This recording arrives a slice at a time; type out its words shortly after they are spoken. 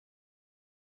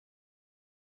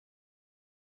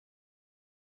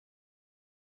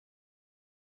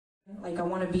Like, I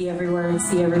want to be everywhere and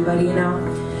see everybody, you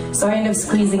know? So I end up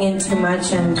squeezing in too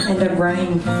much and end up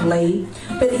running late.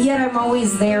 But yet I'm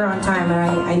always there on time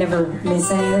and I never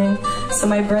miss anything. So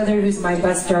my brother, who's my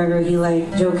bus driver, he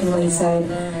like jokingly said,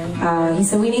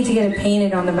 we need to get it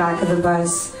painted on the back of the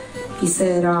bus. He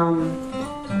said,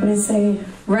 what did it say?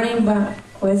 Running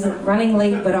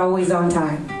late but always on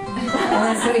time. And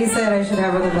that's what he said I should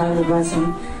have on the back of the bus.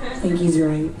 And I think he's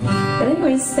right. But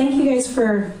anyways, thank you guys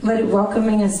for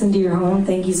welcoming us into your home.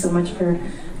 Thank you so much for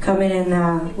coming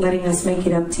and letting us make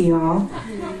it up to you all.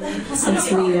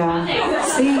 Since we,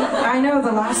 see, I know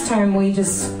the last time we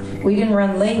didn't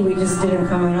run late, we just didn't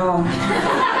come at all.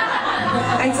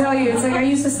 I tell you, it's like, I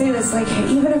used to say this, like,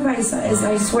 even if I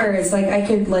swear, it's like I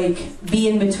could like be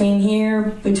in between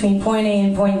here, between point A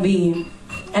and point B,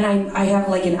 and I have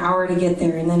like an hour to get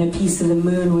there, and then a piece of the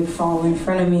moon would fall in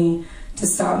front of me to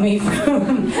stop me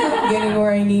from getting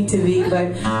where I need to be.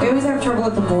 But we always have trouble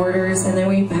at the borders, and then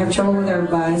we have trouble with our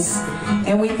bus.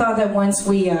 And we thought that once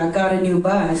we got a new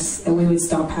bus, that we would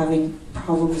stop having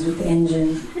problems with the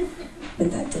engine.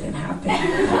 But that didn't happen.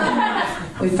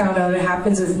 We found out it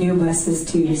happens with new buses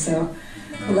too, so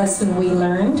a lesson we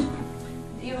learned.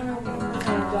 Do you want to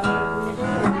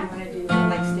do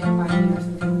like Stand By Me or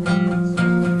something?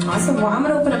 Awesome. Well, I'm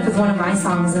going to open up with one of my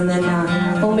songs, and then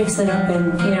we'll mix it up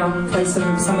and, you know, play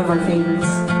some of our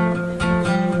favorites.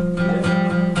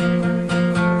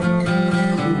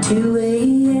 2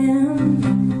 a.m.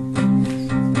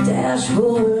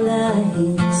 dashboard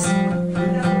lights.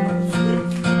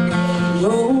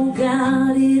 Oh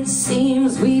God, it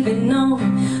seems we've been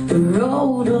on the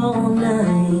road all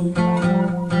night.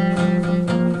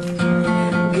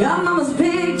 Got Mama's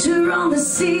picture on the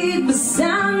seat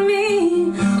beside me.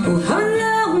 Oh, I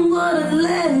know what I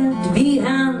left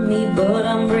behind me, but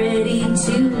I'm ready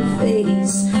to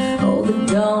face the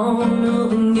dawn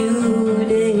of a new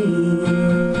day.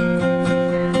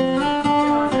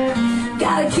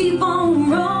 Gotta keep on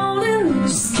rolling,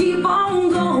 just keep on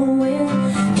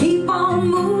going, keep on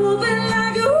moving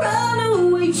like a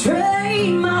runaway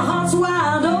train. My heart's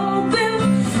wide open,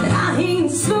 and I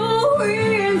ain't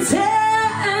slowing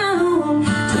down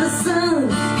till the sun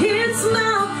hits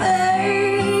my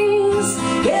face.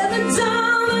 Yeah, the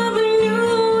dawn of a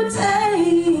new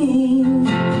day.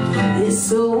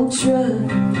 This old truck,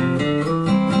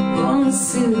 one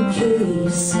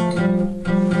suitcase,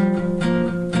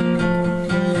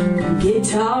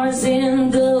 guitars in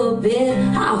the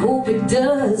bed, I hope it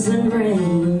doesn't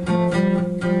rain.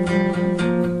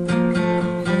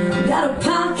 Got a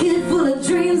pocket full of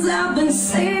dreams I've been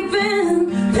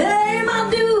saving, pay my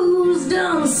dues,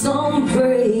 done some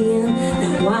praying.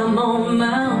 Now I'm on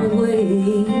my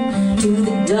way to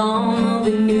the dawn of a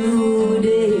new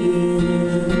day.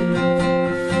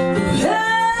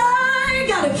 I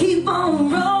gotta keep on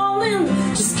rolling,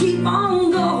 just keep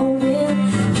on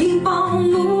going, keep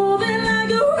on moving like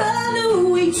a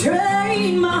runaway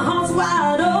train. My heart's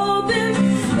wide open,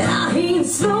 and I ain't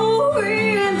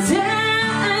slowing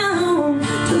down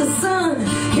till the sun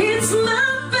hits my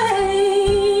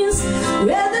face.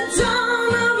 We're the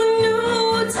dawn of a new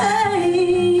day.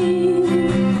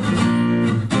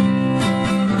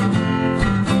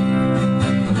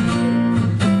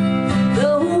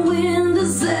 The wind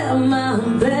is at my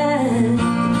back,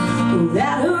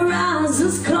 that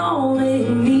horizon's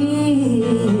calling me.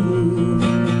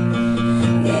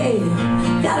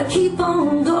 Yeah, gotta keep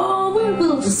on going,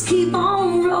 we'll just keep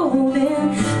on